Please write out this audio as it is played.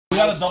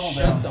gotta double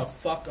down. Shut the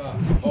fuck up.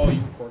 Oh,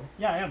 you recording?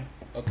 Yeah, I am.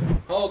 Okay.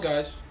 Hello,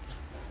 guys.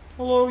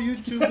 Hello,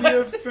 YouTube. We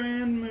have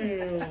fan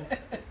mail.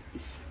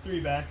 3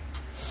 back.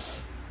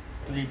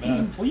 3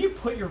 back. Will you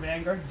put your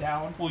Vanguard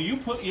down? Will you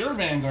put your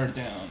Vanguard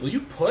down? Will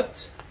you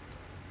put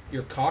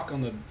your cock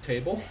on the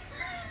table?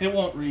 It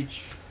won't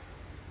reach.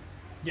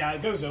 Yeah,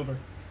 it goes over.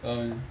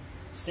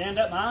 Stand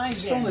up my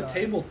It's still on the Vanguard.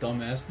 table,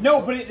 dumbass.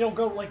 No, but it'll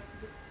go like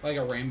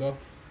a rainbow.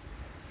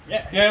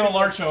 yeah. Yeah, it'll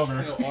arch over.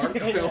 It'll arc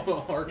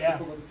Yeah.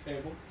 over the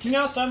table. You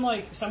know, some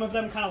of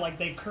them kind of like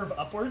they curve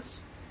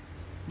upwards.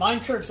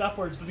 Mine curves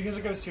upwards, but because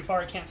it goes too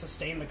far, it can't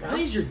sustain the curve. Why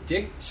is your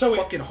dick So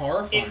fucking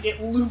horrifying?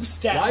 It loops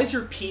down. Why is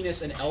your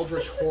penis an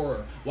eldritch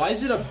horror? Why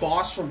is it a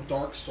boss from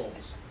Dark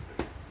Souls?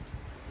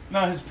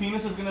 No, his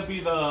penis is gonna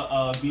be the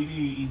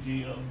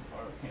BDEG of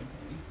our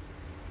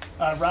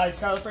campaign. Ride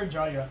Scarlet Bird,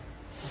 draw you up.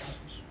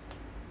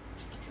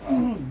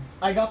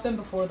 I got them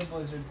before the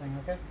Blizzard thing,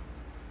 okay?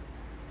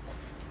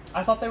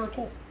 I thought they were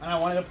cool, and I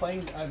wanted to play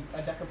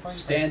a deck of playing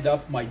Stand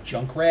cards. up, my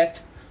Junkrat.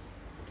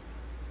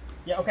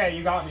 Yeah, okay,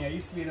 you got me. I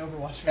used to be an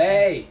Overwatch fan.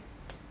 Hey!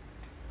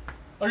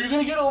 Are you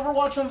gonna get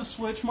Overwatch on the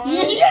Switch,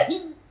 Miles?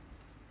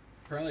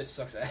 Apparently it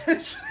sucks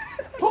ass.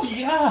 Oh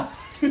yeah!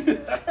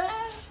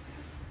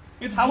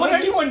 It's How would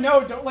anyone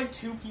know? Don't like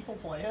 2 people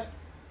play it?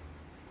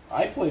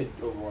 I played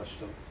Overwatch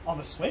still. On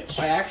the Switch?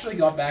 I actually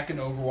got back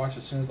into Overwatch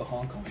as soon as the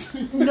Hong Kong.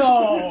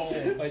 No!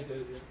 I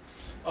did,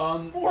 yeah.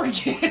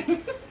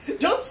 Morgan!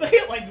 Don't say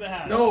it like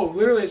that! No,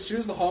 literally, as soon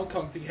as the Hong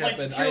Kong thing Like,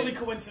 happened, purely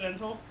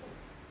coincidental?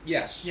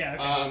 yes. Yeah,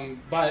 okay.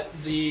 But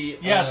the...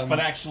 Yes, but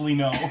actually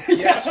no.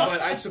 Yes, but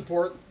I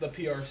support the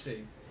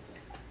PRC.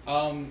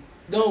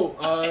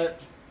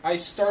 I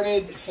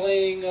started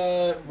playing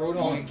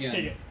Roadhog again.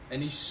 Take it.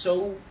 And he's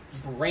so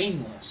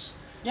brainless.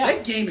 Yeah.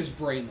 That game is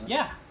brainless.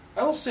 Yeah.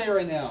 I will say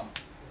right now,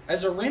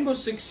 as a Rainbow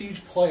Six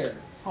Siege player,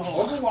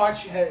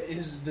 Overwatch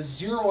is the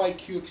 0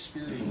 IQ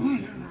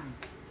experience.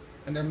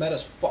 And their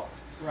meta's fucked.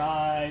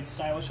 Right,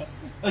 stylish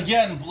Husky.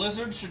 Again,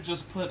 Blizzard should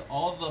just put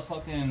all the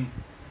fucking...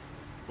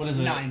 What is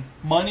it? 9.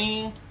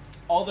 Money,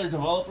 all their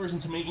developers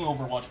into making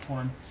Overwatch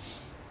porn.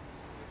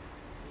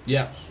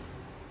 Yeah.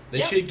 They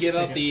Yep. should give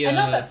up the... And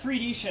not that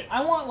 3D shit.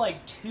 I want,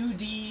 like,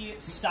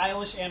 2D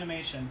stylish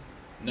animation.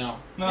 No.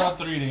 No, Yeah. not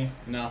 3D.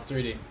 No,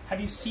 3D. Have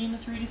you seen the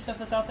 3D stuff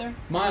that's out there?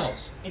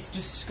 Miles. It's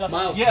disgusting.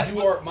 Miles, Yes,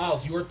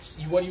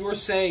 what you are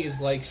saying is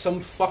like some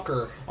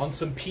fucker on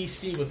some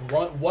PC with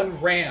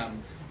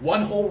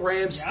one whole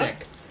RAM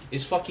stick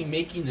is fucking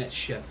making that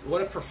shit.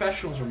 What if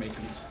professionals are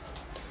making it?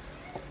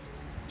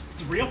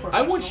 It's real I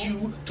professionals. want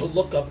you to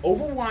look up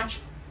Overwatch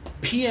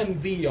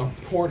PMV on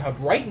Pornhub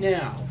right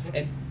now,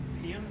 and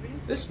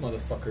PMV? this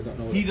motherfucker don't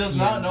know what He a does PMV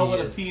not know what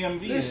a is.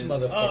 PMV This is.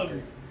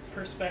 motherfucker.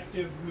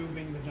 Perspective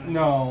moving vagina.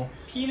 No.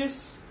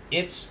 Penis.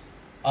 It's,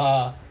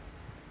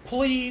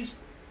 please,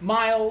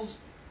 Miles,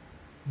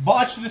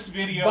 Watch this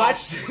video.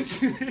 watch this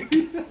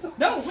video.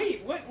 No,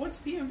 wait. What's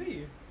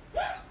PMV?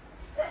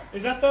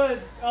 Is that the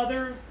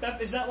other?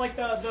 Is that like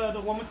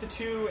the one with the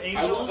 2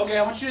 angels? Okay,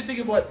 I want you to think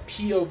of what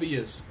POV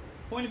is.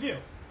 Point of view.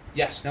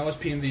 Yes, now what's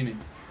PMV mean?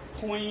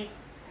 Point.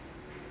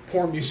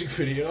 Porn music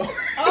video.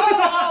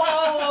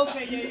 Oh,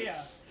 okay,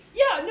 yeah.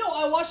 Yeah, no,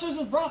 I watched those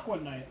with Brock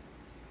one night.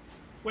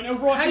 When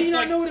Overwatch How do was you not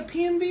like, know what a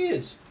PMV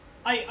is?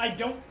 I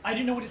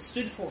didn't know what it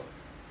stood for.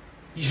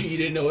 You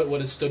didn't know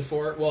what it stood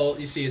for? Well,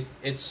 you see,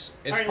 it's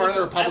Alright, part of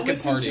the listen, Republican I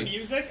listen Party. to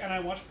music and I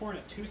watch porn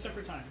at 2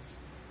 separate times.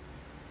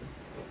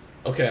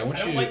 Okay, I want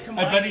I you don't to... like I bet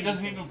he commodities.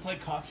 doesn't even play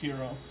Cock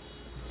Hero.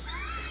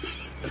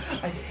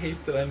 I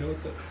hate that I know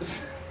what that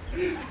is.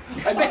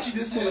 I bet you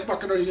this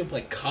motherfucker don't even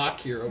play Cock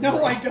Hero. No,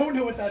 bro. I don't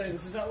know what that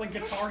is. Is that like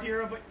Guitar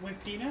Hero but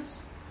with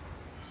penis?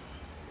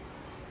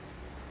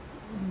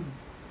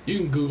 You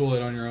can Google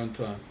it on your own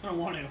time. I don't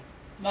want to.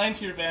 9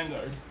 to your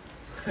Vanguard.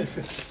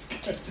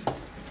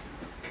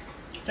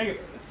 Take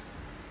it.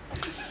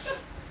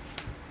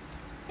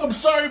 I'm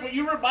sorry, but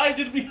you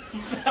reminded me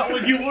of that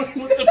when you worked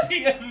with the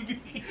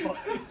PMV.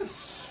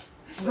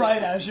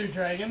 Right, Azure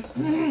Dragon.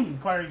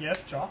 Acquire a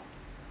gift, draw.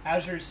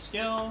 Azure's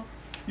skill.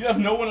 You have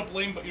no one to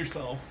blame but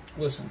yourself.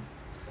 Listen,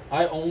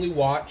 I only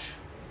watch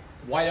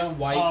white on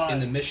white in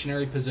the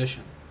missionary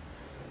position.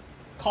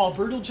 Call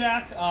Brutal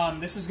Jack.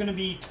 This is going to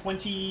be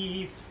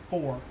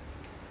 24.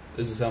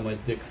 This is how my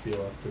dick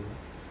feel after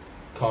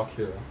Cock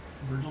Hero.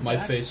 Brutal My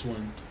Jack? face went.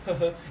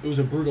 It was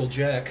a brutal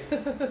jack.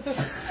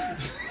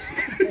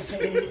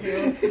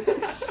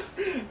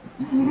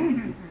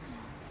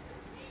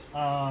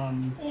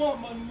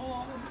 Want my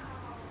mom.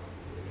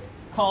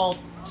 Call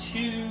 2.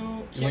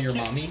 You want your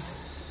mommy?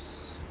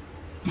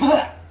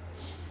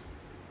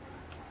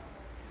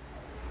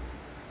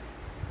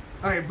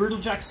 Alright, Brutal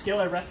Jack skill.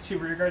 I rest 2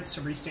 rearguards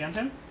to restand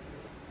him.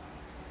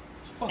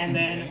 And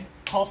then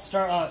call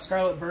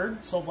Scarlet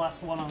Bird. Soul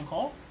Blast 1 on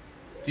call.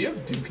 Do you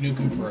have Duke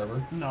Nukem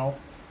Forever? No.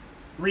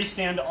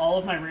 Restand all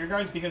of my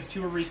rearguards because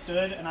 2 are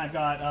restood, and I've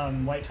got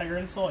White Tiger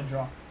and Soul. I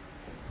draw.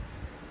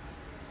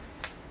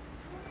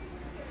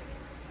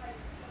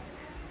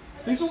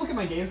 Please don't look at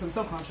my games. I'm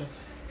self-conscious.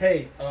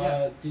 Hey,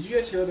 Yeah. did you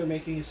guys hear they're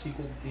making a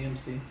sequel to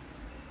DMC?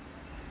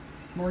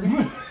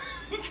 Morgan?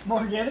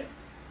 Morgan?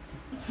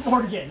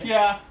 Morgan.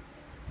 Yeah.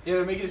 Yeah,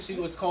 they're making a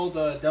sequel. It's called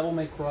Devil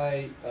May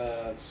Cry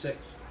 6.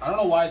 I don't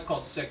know why it's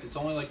called 6. It's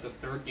only like the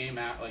third game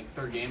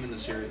in the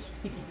series.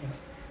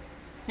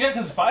 Yeah,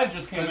 because 5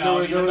 just came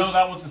out, even though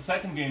that was the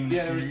second game in the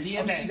there was series.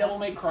 DMC Devil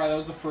May Cry. That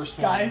was the first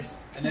one. Guys,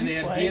 and then they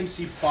had play.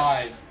 DMC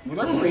 5.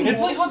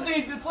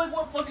 It's like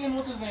what fucking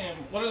what's his name?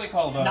 What are they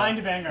called? 9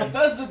 to Vanguard.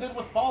 Bethesda did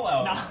with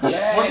Fallout. No.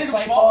 Yeah, What it's did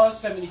like Fallout- Fallout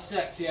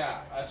 76.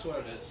 Yeah, that's what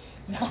it is.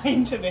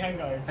 9 to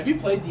Vanguard. Have you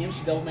played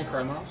DMC Devil May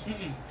Cry, Miles?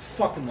 Mm-mm.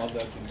 Fucking love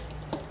that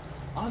game.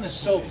 Honestly. It's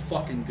so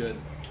fucking good.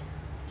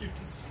 You're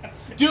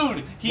disgusting.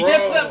 Dude, he Bro.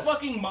 gets that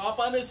fucking mop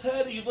on his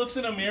head, he looks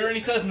in a mirror and he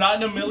says, "Not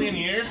in a million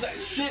years." That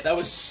shit. That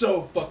was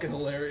so fucking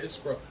hilarious,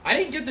 bro. I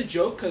didn't get the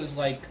joke because,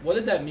 like, what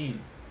did that mean?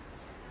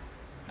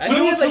 I But it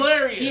knew was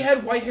hilarious. He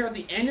had white hair at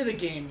the end of the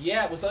game.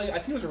 Yeah, it was like, I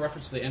think it was a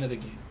reference to the end of the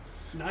game.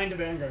 9 to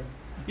Vanguard.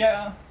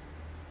 Yeah.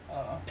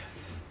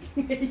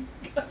 You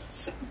got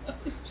so much.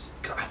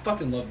 God, I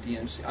fucking love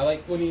DMC. I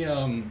like when he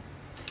Yeah,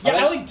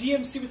 I like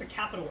DMC with a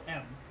capital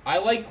M. I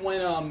like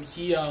when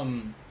he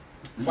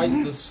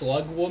fights the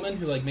slug woman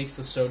who like makes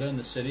the soda in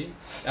the city.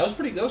 That was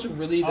pretty. That was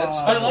really. That's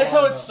I like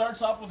how it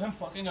starts off with him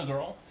fucking a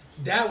girl.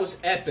 That was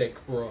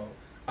epic, bro.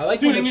 I like.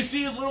 Dude, when and you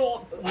see his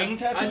little wing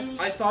tattoos.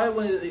 I thought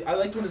I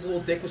liked when his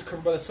little dick was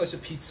covered by the slice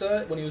of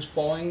pizza when he was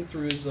falling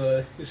through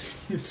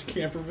his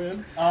camper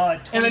van. 24.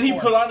 And then he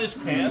put on his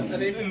pants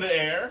in the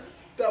air.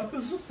 That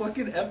was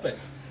fucking epic.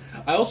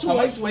 I also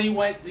liked when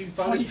he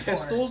found his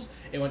pistols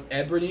and went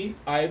Ebony,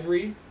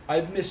 Ivory,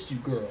 I've missed you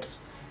girls.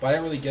 But I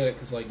didn't really get it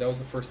because like that was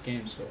the first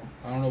game, so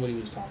I don't know what he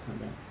was talking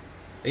about.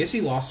 I guess he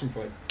lost him for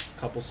like a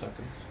couple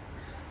seconds.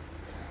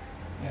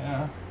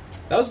 Yeah.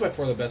 That was by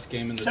far the best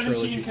game in the trilogy.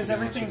 17 because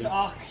everything's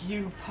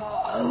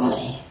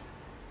occupied.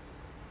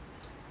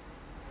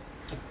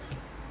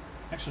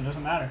 Actually, it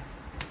doesn't matter.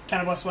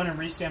 Cannabis went and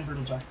restand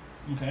Brutal Jack.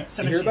 Okay.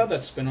 17. You hear about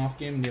that spin-off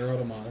game, Nier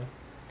Automata?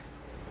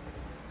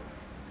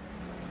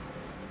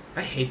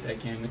 I hate that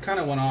game. It kind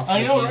of went off.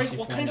 I know, DMC right?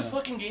 What kind of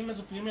format. fucking game is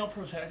a female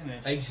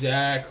protagonist?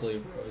 Exactly,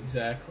 bro.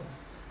 Exactly.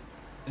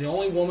 The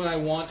only woman I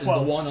want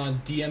 12. is the one on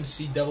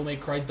DMC Devil May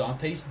Cry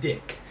Dante's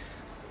dick.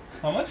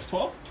 How much?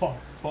 12? 12.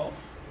 12?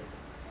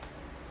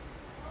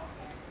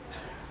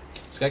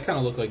 This guy kind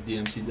of looked like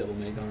DMC Devil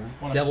May Dante.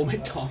 Wanna- Devil May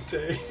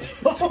Dante.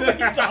 Oh,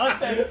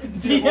 Dante.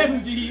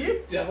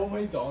 DMD? Devil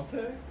May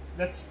Dante?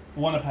 That's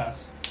One a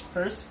pass.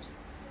 first.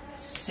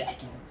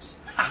 Second.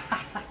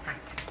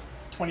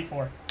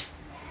 24.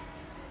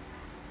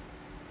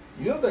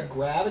 You have the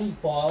Gravity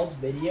Falls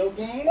video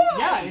game?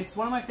 Yeah, it's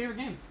one of my favorite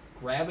games.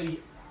 Gravity.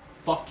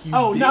 Fuck you.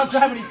 Oh, bitch. not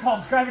Gravity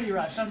Falls, Gravity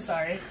Rush. I'm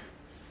sorry.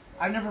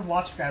 I've never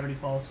watched Gravity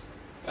Falls.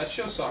 That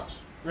show sucks.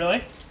 Really?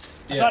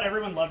 I Yeah. thought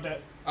everyone loved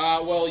it.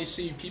 Well, you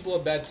see, people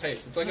have bad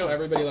taste. It's like how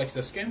everybody likes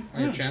this game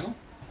on your channel.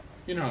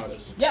 You know how it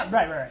is. Yeah,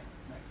 right.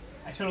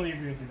 I totally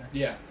agree with you there.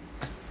 Yeah.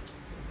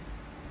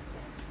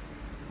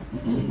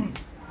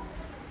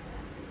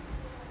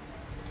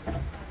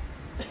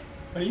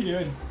 What are you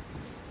doing?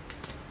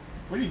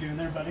 What are you doing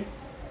there, buddy?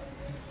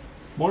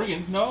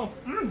 Morgan, no.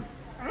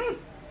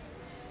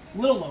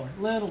 Little lower,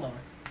 little lower.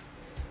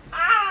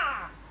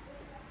 Ah!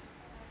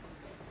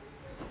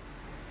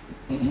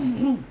 My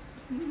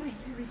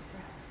urethra.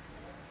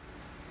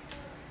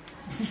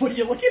 What are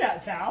you looking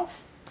at, Tal?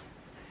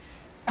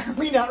 Are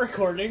we not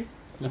recording?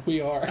 No, we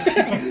are.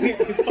 I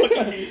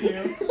fucking hate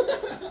you.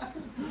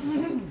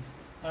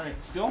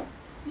 Alright, skill?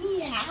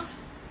 Yeah.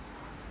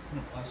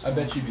 I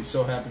bet you'd be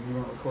so happy if we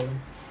weren't recording.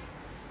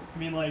 I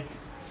mean, like,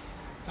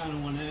 I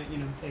don't want to,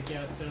 take you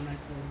out to a nice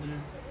little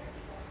dinner.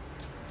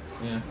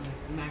 Yeah.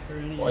 Like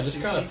macaroni. Well, I and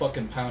just kind of sushi.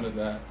 fucking pounded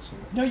that. So.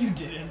 No, you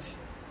didn't.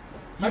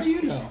 How do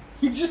you know?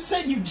 You just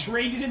said you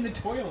drained it in the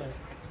toilet.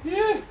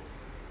 Yeah.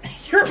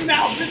 Your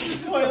mouth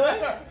is the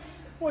toilet.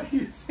 What do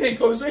you think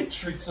Jose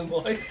treats him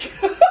like?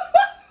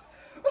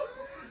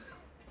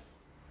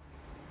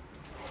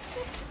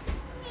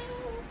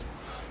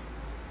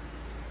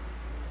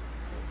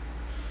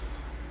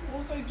 What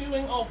was I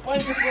doing? Oh,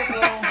 punch your foot,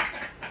 bro.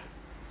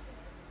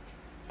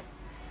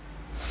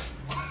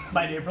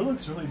 My neighbor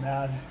looks really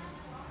mad.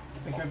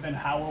 Like I've been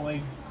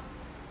howling.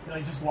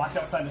 He just walked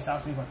outside his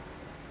house and he's like,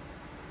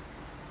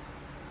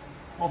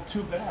 Well,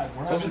 too bad.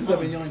 We're Sounds having like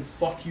I've been fun. yelling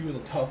 "fuck you" at the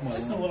top of my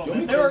just a lungs. little Do you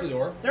want bit. me to close the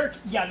door?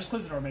 Yeah, just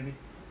close the door maybe.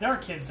 There are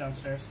kids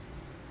downstairs.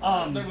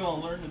 They're gonna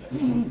learn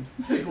today.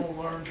 They're gonna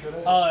learn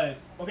today.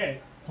 Okay.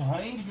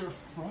 Behind your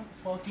front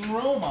fucking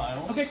row,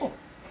 Miles. Okay, cool.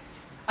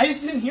 I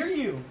just didn't hear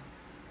you.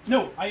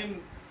 No,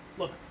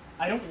 look,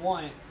 I don't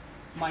want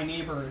my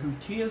neighbor who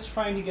Tia's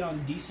trying to get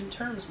on decent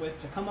terms with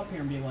to come up here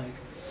and be like,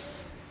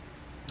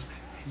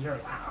 you're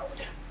loud.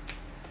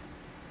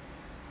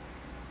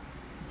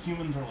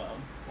 Humans are loud.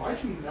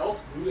 Why'd you melt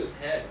Buddha's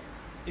head?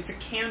 It's a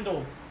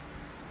candle.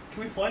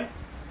 Can we play?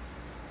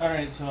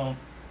 Alright, so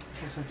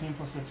plus 15,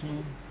 plus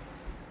 15,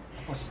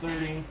 plus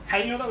 30. How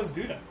do you know that was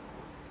Buddha?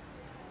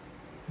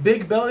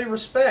 Big belly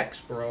respects,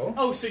 bro.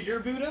 Oh, so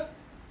you're Buddha?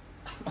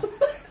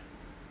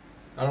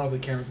 I don't know if the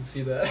camera can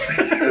see that.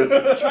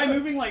 try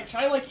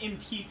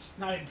impeach,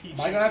 not impeach.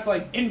 Am I gonna have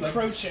to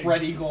Encroaching.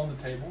 spread eagle on the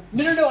table?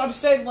 No, I'm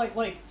saying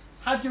like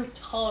have your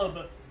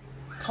tub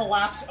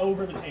collapse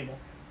over the table.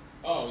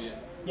 Oh yeah.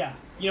 Yeah,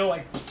 you know,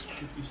 like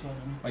 57.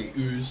 Like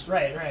ooze.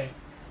 right,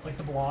 like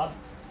the blob.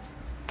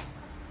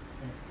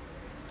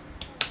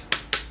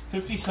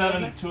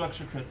 57, 2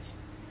 extra crits.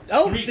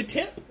 Oh, Three. the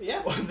tip.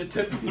 Yeah. The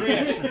tip. 3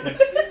 extra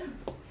crits.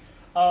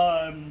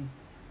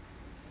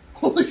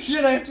 Holy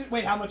shit! I have to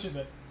wait. How much is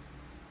it?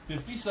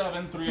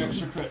 57, 3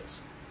 extra crits.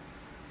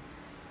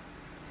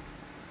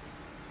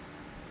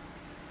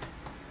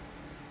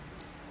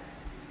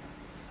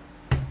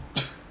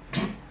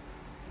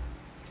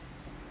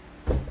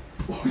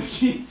 Oh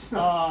Jesus.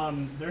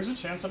 There's a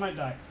chance I might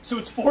die. So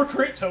it's 4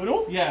 crit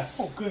total? Yes.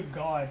 Oh, good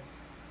God.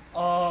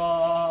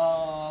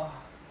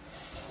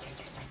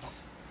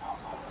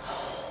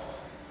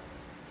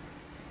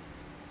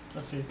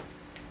 Let's see.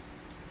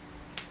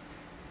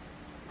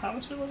 How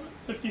much was it?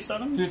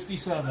 57?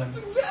 57. That's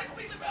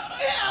exactly the amount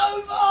I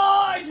have!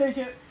 Oh, I take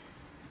it!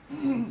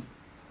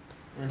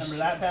 Remember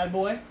that bad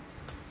boy?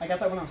 I got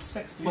that when I was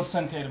 6, dude. Plus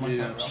 10k to my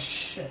Yeah. front row.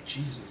 Shit.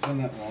 Jesus, it's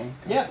been that long.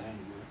 Yeah. God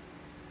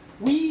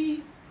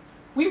damn,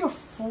 We were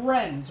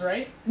friends,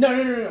 right?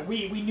 No.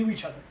 We knew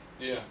each other.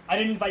 yeah. I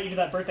didn't invite you to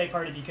that birthday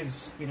party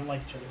because we didn't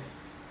like each other.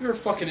 You're a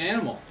fucking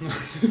animal.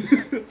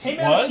 Hey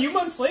man, Was? a few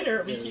months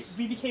later, Yes.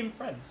 we became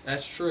friends.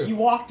 That's true. You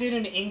walked in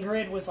and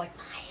Ingrid was like,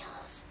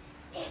 Miles,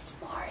 it's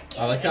Morgan.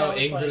 I like how And I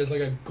was Ingrid is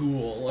like a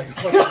ghoul. Like,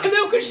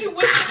 no, because she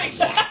whispered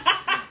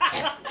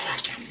that.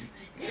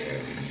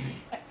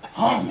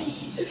 Homie.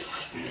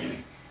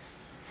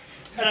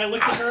 And I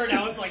looked at her and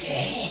I was like,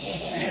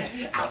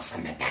 Out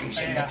from the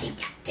dungeon, Yeah. the deep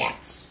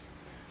depths.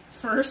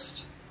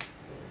 first,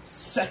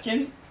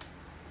 second,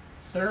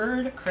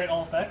 third, crit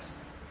all effects,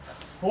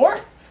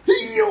 fourth,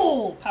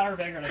 heal! Power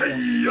Vanguard.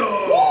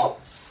 I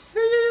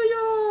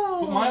feel.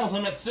 But Miles,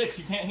 I'm at 6.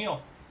 You can't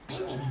heal.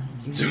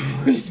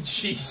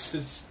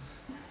 Jesus.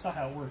 That's not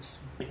how it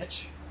works,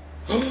 bitch.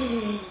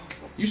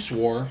 You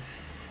swore.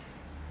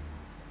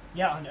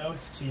 Yeah, an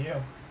oath to you.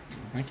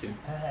 Thank you.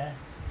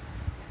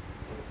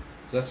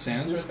 Is that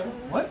Sans right there?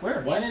 What?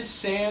 Where? When is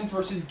Sans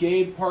versus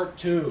Gabe Part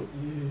 2?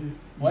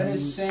 When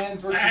is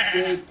Sans versus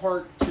Gabe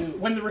Part 2?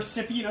 When the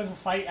recipient of the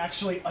fight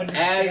actually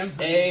understands As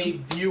the a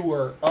game.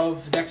 viewer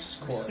of Nexus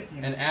Corps,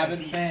 Recipient an of the avid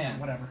fight, fan,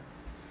 whatever.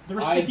 The I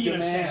recipient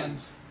of demand.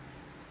 Sans.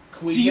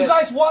 Can we Do you get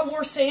guys want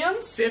more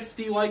Sans?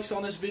 50 likes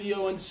on this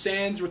video and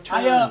Sans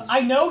returns?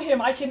 I know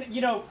him. I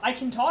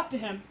can talk to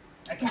him.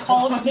 I can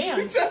call him Sans.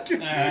 Exactly.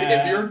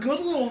 If you're good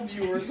little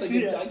viewers, I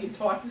can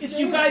talk to If Sans.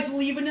 you guys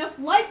leave enough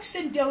likes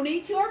and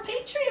donate to our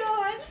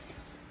Patreon.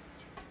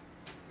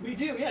 We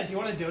do, yeah. Do you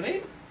want to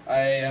donate? I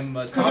am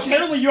a Because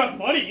apparently you have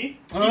money.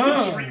 You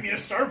Ah. can treat me to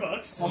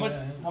Starbucks.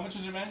 How much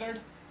is your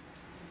Vanguard?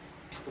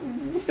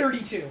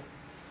 32.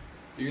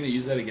 You're gonna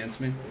use that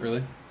against me?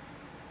 Really?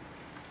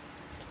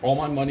 All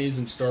my money is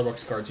in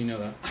Starbucks cards, you know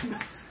that.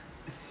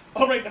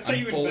 Oh, right, that's how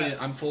you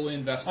invest. I'm fully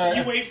invested. Alright.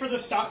 You wait for the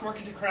stock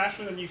market to crash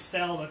and then you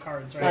sell the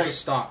cards, right? It's a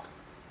stock.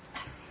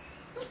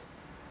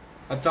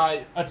 I thought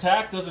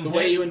Attack doesn't the hit.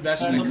 way you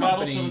invest in And a the battle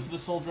company summon to the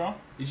soul draw.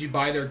 is you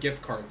buy their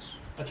gift cards.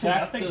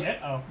 Attack nothing hit?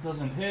 Oh.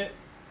 doesn't hit.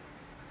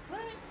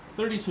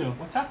 32.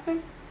 What's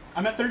happening?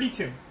 I'm at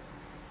 32.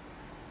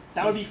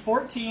 That would be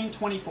 14,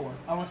 24,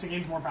 unless it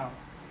gains more power.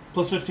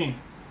 Plus 15.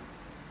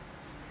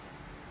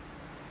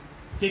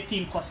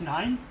 15 plus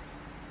 9?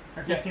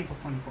 Or 15 plus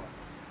 24?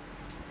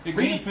 It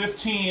Really? gained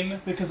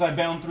 15 because I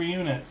bound 3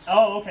 units.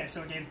 Oh, okay,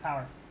 so it gains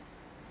power.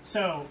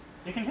 So,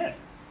 it can hit.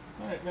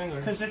 Alright,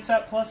 Vanguard. Because it's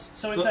at plus...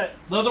 So it's at...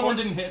 The other one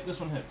didn't hit, this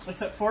one hits.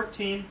 It's at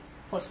 14,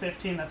 plus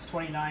 15, that's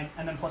 29,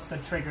 and then plus the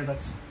trigger,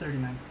 that's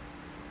 39.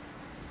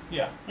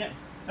 Yeah. Yeah,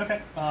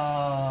 okay.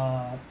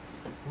 Oh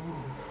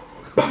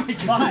my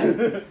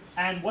god!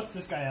 And what's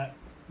this guy at?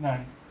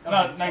 9. Okay,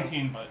 Not so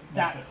 19, but...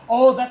 That.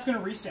 Oh, that's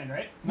gonna restand,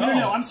 right? No,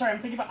 No. I'm sorry. I'm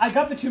thinking about. I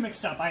got the two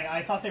mixed up.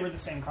 I thought they were the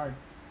same card.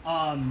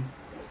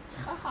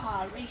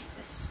 Haha,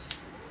 racist.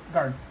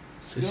 Guard.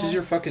 This is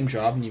your fucking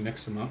job and you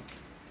mix them up?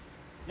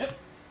 Yep.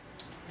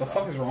 The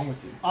fuck is wrong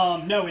with you?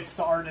 No, it's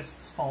the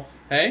artist's fault.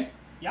 Hey?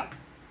 Yep.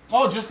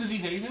 Oh, just because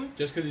he's Asian?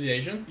 Just because he's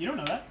Asian? You don't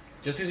know that.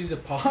 Just because he's a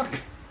POC?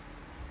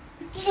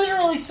 It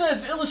literally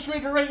says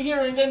illustrator right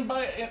here and then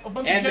by a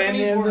bunch And of then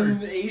Japanese words.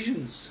 the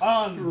Asians.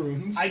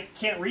 I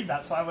can't read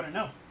that, so I wouldn't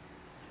know.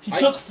 He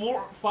took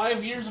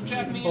 5 years of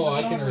Japanese. Oh, I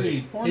and can don't read.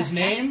 His 4.5.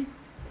 name?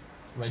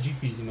 Reggie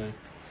Fils-Aimé.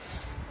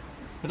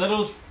 I thought it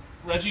was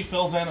Reggie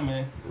Phil's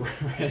anime.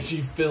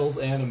 Reggie Phil's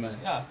anime.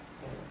 Yeah.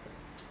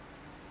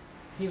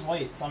 He's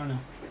white, so I don't know.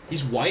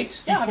 He's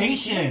white? Yeah, He's I mean,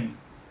 Haitian.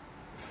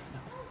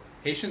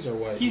 Haitians are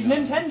white. He's you know.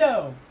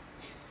 Nintendo.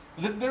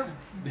 They're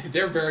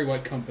They're a very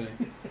white company.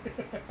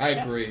 I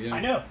agree, yeah.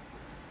 I know.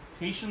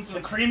 Haitians are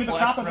The cream of the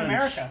Black crop of French.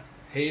 America.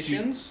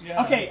 Haitians?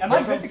 Yeah. Okay, am They're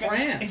I from good to go?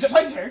 France. Is it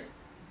my turn?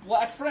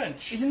 Black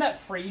French. Isn't that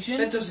Frasian?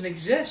 That doesn't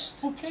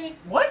exist. Okay.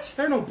 What?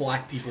 There are no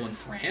black people in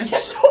France.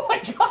 Yes, oh my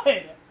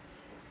god!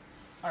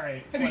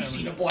 Alright. Have you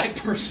seen a black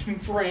person in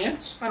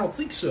France? I don't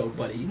think so,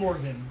 buddy.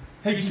 Morgan.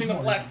 Have you seen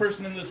a black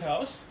person in this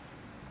house?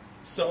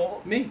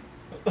 So. Me.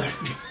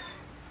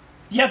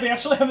 Yeah, they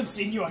actually haven't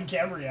seen you on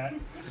camera yet.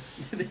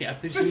 They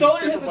have this That's all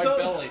tip I of did, my that's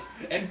all- belly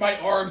and my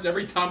arms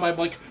every time I'm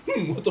like,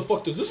 what the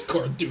fuck does this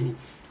card do?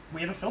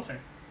 We have a filter.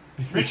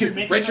 Richard,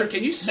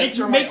 Can you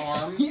censor my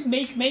arm?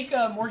 Make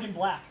Morgan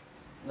black.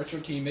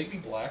 Richard, can you make me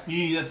black?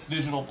 That's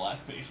digital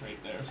blackface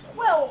right there. So.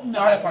 Well, no.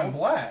 Not if I'm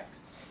black.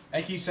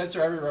 And can you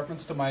censor every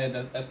reference to my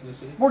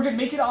ethnicity? Morgan,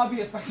 make it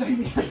obvious by saying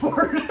the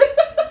N-word.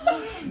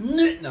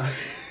 No.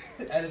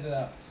 Edit it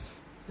out.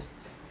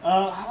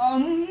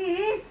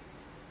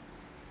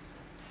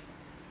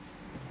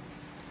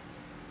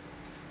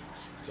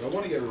 I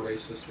want to get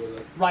racist with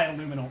it. Riot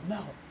Luminal.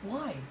 No.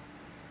 Why?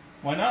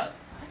 Why not?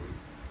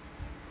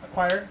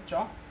 Acquire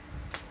Jaw.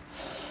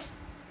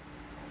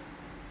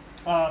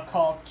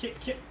 Call Kick.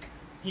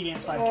 He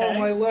gains 5k. Oh,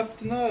 my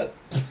left nut.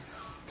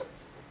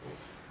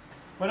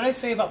 What did I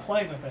say about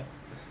playing with it?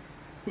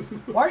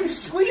 Why are you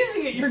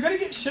squeezing it? You're gonna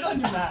get shit on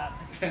your map.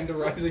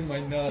 Tenderizing my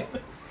nut.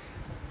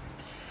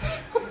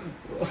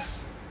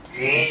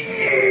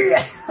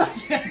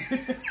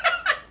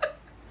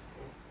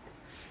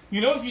 You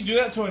know, if you do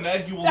that to an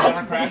egg, you will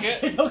never crack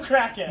it. You'll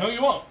crack it. No,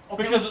 you won't.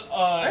 Okay, Because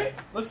Alright,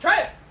 let's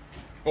try it.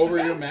 Over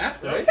your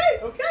map, right?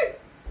 Okay.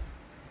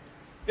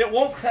 it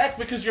won't crack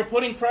because you're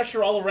putting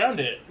pressure all around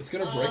it. It's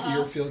gonna break you.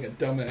 You're feeling like a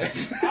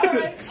dumbass.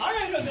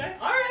 Alright, Jose.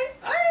 Alright.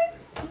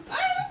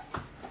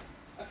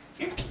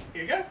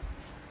 Here you go.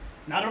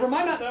 Not over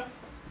my map, though.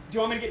 Do you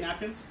want me to get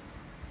napkins?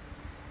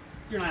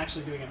 You're not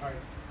actually doing it, are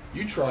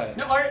you? You try it.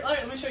 No, alright,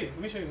 let me show you.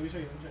 I'm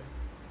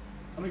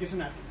gonna get some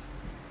napkins.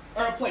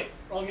 Or a plate.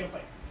 I'll get a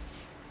plate.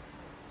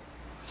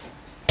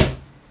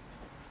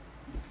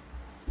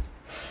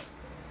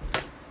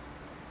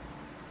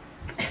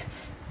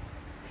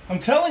 I'm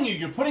telling you,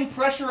 you're putting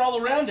pressure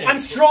all around it. I'm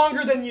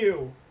stronger than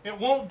you. It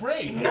won't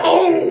break.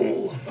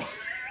 No!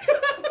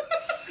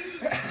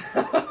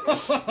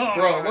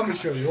 Bro, let me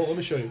show you. Let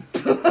me show you.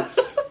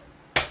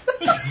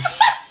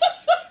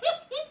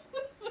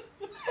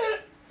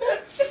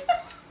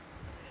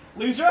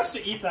 Loser has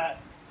to eat that.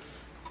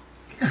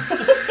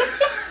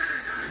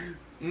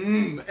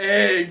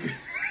 Egg.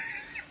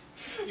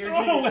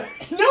 No,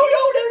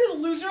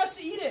 loser has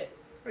to eat it.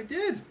 I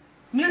did.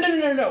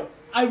 No.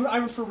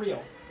 I'm for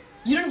real.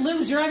 You didn't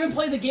lose. You're not even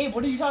playing the game.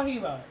 What are you talking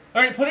about?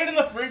 All right, put it in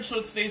the fridge so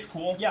it stays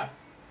cool. Yeah.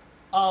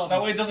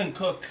 That way it doesn't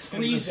cook.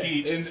 Freeze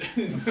it.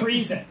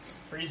 Freeze it.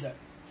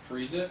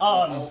 Freeze it?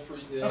 I will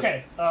freeze the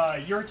egg.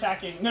 Okay, you're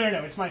attacking. No,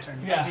 it's my turn.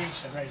 Yeah. I'm doing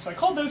shit, right? So I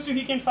called those two.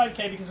 He gained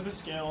 5k because of his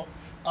skill.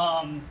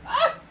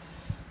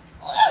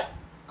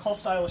 Call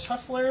Stylish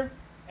Hustler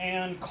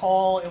and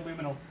call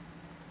Illuminal.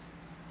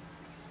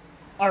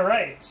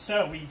 Alright,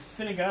 so we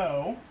finna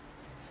go.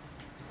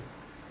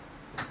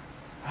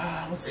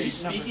 Let's Are you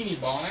see. Numbers. speaking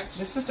Ebonics?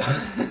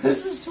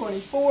 This is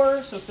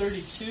 24, so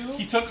 32.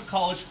 He took a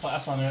college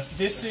class on it.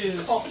 This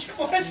is College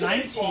class in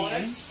 19,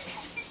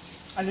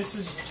 Ebonics? and this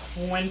is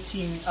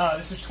 20.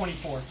 This is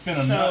 24. Been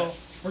a So nut.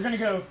 we're gonna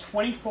go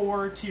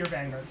 24 to your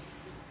Vanguard.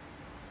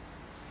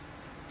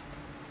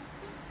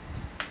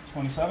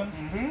 27?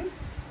 Mm-hmm.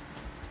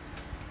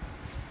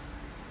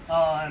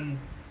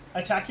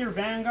 Attack your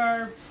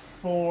Vanguard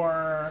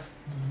for...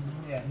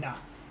 Yeah, nah.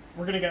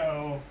 We're gonna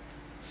go...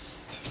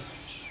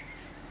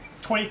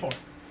 24.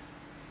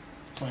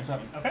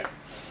 27. Okay.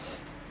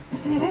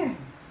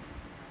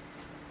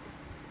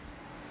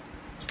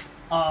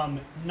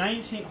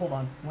 19... Hold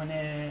on. When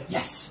it...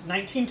 Yes!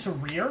 19 to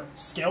rear.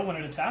 Skill when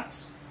it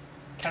attacks.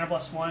 Counter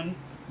plus 1.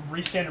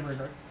 Re-standard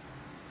rigor.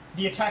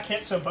 The attack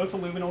hits, so both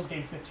Illuminals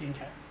gain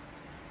 15k.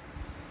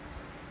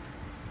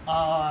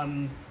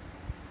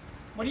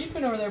 What are you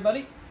doing over there,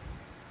 buddy?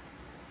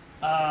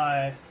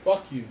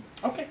 Fuck you.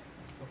 Okay.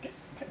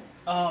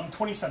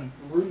 27.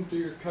 Rooting through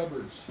your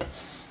cupboards.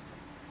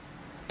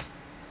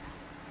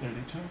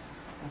 32.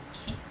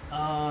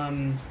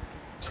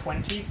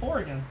 24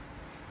 again.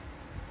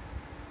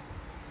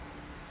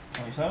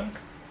 27.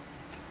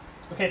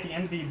 Okay, at the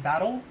end of the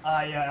battle,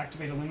 I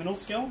activate a Luminal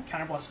skill,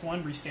 counter blast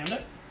 1, restand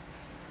it.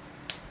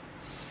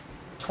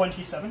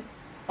 27.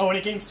 Oh, and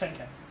it gains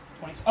 10k.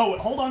 20. Oh,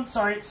 hold on.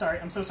 Sorry.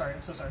 I'm so sorry.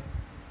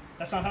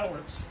 That's not how it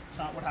works. It's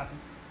not what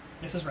happens.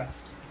 This is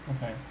rest.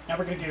 Okay. Now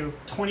we're going to do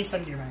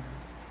 27 to your Vanguard.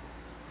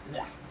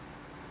 Yeah.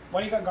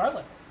 Why do you got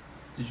garlic?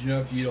 Did you know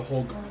if you eat a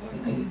whole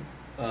garlic,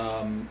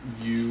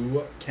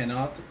 you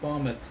cannot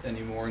vomit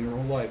anymore in your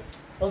whole life?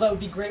 Well, that would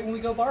be great when we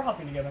go bar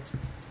hopping together.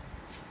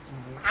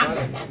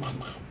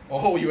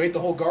 Oh, you ate the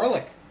whole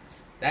garlic.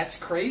 That's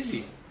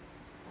crazy.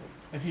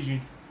 FPG.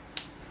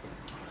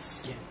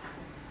 Skin.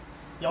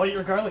 Y'all eat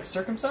your garlic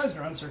circumcised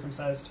or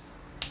uncircumcised?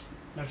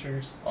 No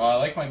triggers. Oh, I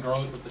like my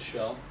garlic with the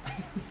shell.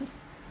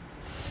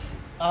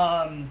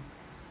 Oh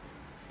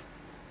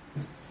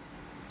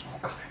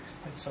god, I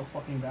misplayed so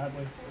fucking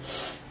badly.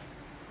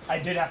 I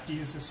did have to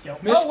use this skill.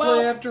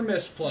 Misplay after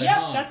misplay, Yeah,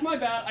 huh? that's my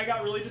bad. I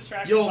got really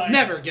distracted. You'll by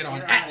never get on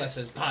your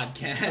Atlas's eyes.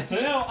 podcast.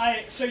 No,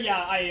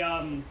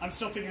 I'm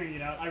still figuring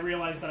it out. I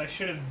realized that I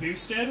should have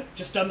boosted,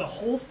 just done the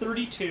whole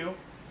 32,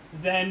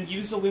 then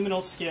used a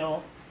Luminal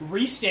skill,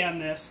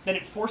 restand this, then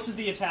it forces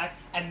the attack,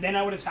 and then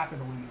I would attack with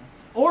a Luminal.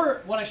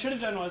 Or what I should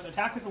have done was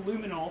attack with a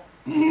Luminal,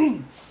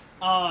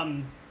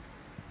 then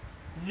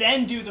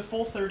do the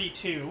full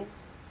 32,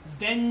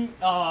 then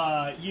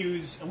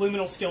use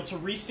Illuminal Skill to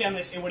restand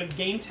this, it would have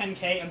gained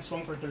 10k and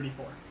swung for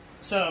 34.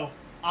 So,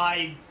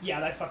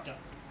 that fucked up.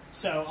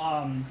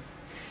 So,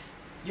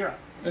 you're up.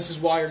 This is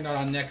why you're not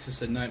on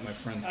Nexus at night, my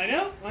friend. I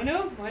know.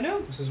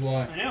 This is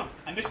why. I know.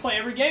 I misplay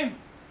every game.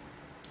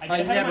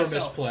 I never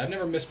misplay. I've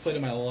never misplayed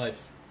in my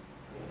life.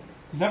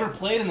 He's never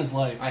played in his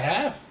life. I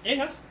have. Yeah, he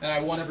has. And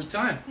I won every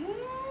time.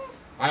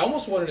 I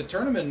almost won at a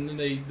tournament, and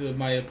then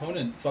my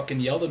opponent fucking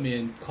yelled at me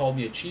and called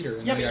me a cheater,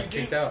 and I got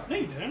kicked out. No,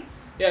 you didn't.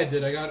 Yeah, I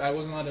did. I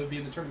wasn't allowed to be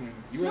in the tournament.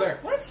 You were there.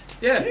 What?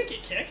 Yeah. You didn't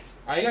get kicked.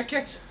 I got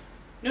kicked.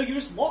 No, you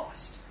just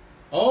lost.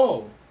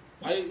 Oh.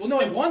 I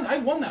won. I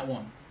won that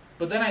one.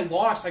 But then I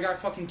lost. I got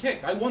fucking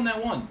kicked. I won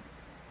that one.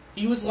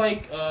 He was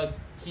like, I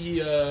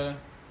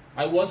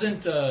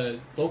wasn't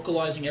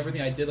vocalizing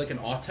everything I did like an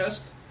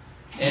autist,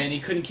 and he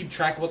couldn't keep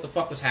track of what the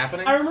fuck was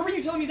happening. I remember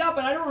you telling me that,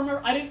 but I don't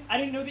remember. I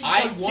didn't know that you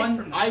got kicked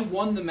from that. I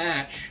won the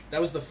match.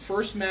 That was the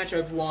first match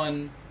I've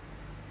won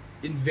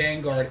in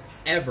Vanguard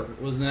ever.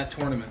 Was in that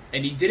tournament,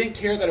 and he didn't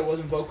care that I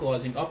wasn't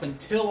vocalizing up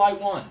until I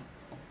won,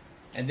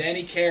 and then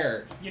he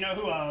cared. You know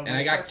who? And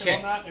I got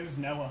kicked. On that? It was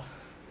Noah.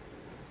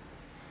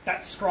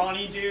 That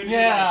scrawny dude.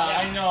 Yeah,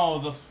 I know.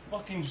 The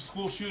fucking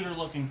school shooter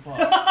looking fuck.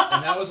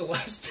 And that was the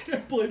last time I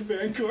played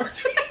Vanguard.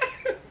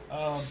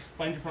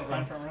 Find your front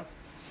row. Front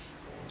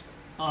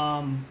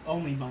row.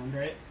 Only Bond,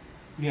 right?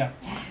 Yeah.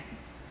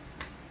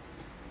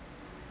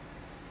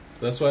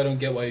 That's why I don't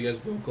get why you guys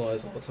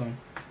vocalize all the time.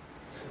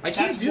 I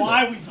can't That's do that.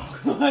 why we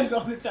vocalize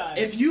all the time.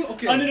 If you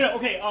okay. Oh, no,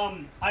 okay.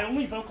 I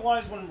only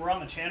vocalize when we're on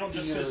the channel,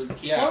 just because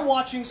people are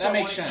watching, so that I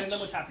want makes to explain sense. them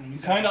what's happening. You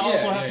Exactly. kind of also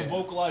Yeah, have yeah, to yeah.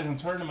 vocalize in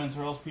tournaments,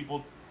 or else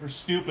people are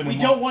stupid. We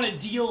don't want to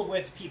deal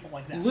with people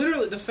like that.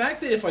 Literally, the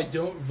fact that if I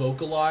don't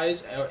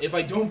vocalize,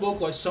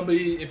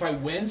 somebody, if I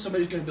win,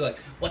 somebody's going to be like,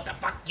 "What the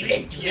fuck? You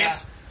didn't do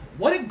this."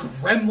 What a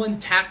gremlin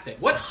tactic!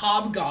 What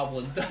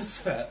hobgoblin does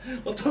that?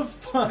 What the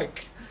fuck?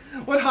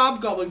 What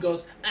hobgoblin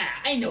goes,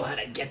 I know how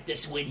to get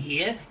this win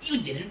here.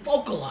 You didn't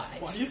vocalize.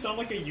 Why do you sound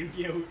like a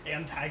Yu-Gi-Oh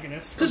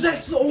antagonist? because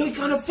that's the only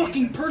kind of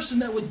fucking person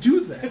that would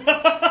do that.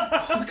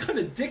 What kind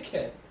of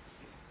dickhead?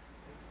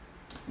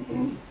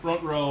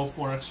 Front row,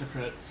 4 extra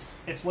crits.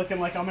 It's looking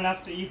like I'm gonna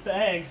have to eat the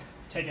egg.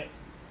 Take it.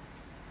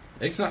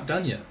 Egg's not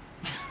done yet.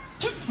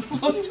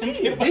 It's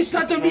It's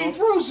not done being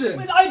frozen.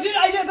 I did.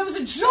 That was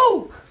a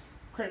joke.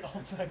 Great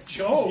old thanks.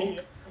 Joke?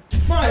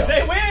 Miles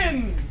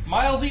wins.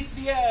 Miles eats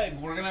the egg.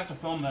 We're gonna have to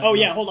film that. Oh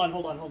yeah, hold on.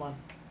 All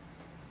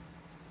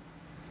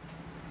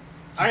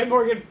right,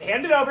 Morgan,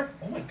 hand it over.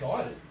 Oh my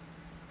god.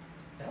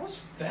 That was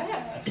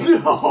fast.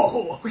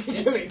 No.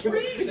 It's freezing. Give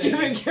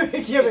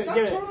It's it.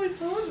 not totally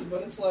frozen,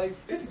 but it's like,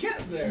 it's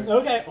getting there.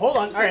 Okay, hold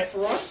on. It's All like right.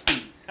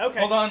 frosty. Okay.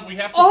 Hold on, we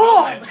have to.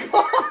 Oh film it.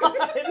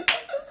 God!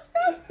 It's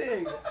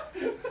disgusting.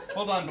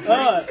 Hold on.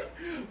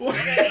 Before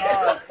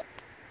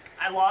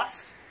I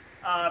lost.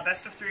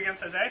 Best of 3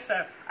 against Jose,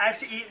 so I have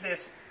to eat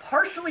this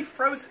partially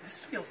frozen.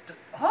 This feels.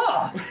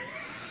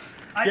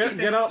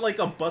 Get out like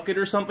a bucket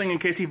or something in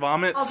case he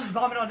vomits. I'll just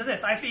vomit onto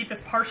this. I have to eat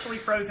this partially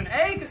frozen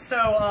egg, so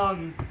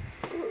I've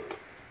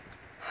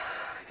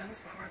done this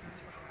before.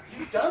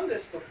 You've done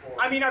this before.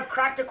 I mean, I've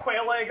cracked a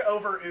quail egg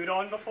over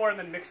udon before and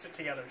then mixed it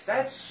together. So.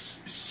 That's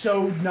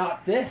so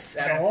not this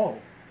at all.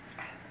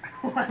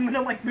 I'm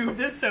gonna like move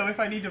this, so if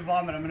I need to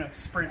vomit, I'm gonna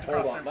sprint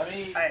across. Hold on, let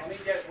me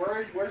get,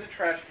 where's the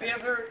trash can?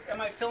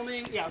 Am I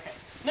filming? Yeah, okay.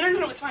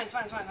 No, it's fine.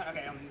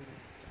 Okay,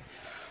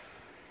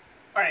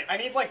 Alright, I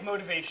need like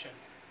motivation.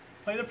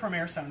 Play the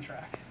Premiere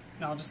soundtrack.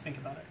 No, I'll just think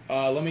about it.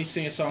 Let me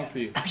sing a song for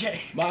you. Okay.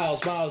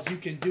 Miles, you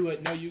can do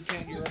it. No, you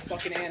can't. You're a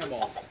fucking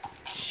animal.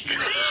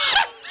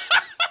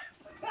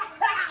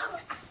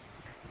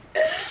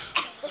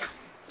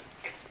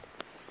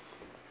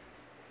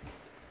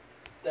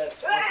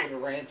 That's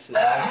fucking rancid.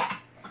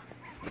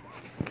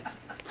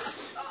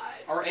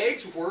 Are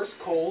eggs worse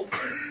cold?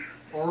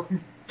 Or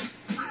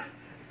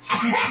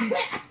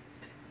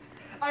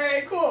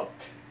Alright, cool.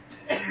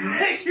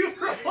 Thank you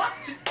for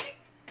watching.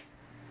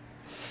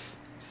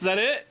 Is that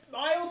it?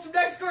 Miles from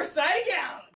Nexus Corps signing out.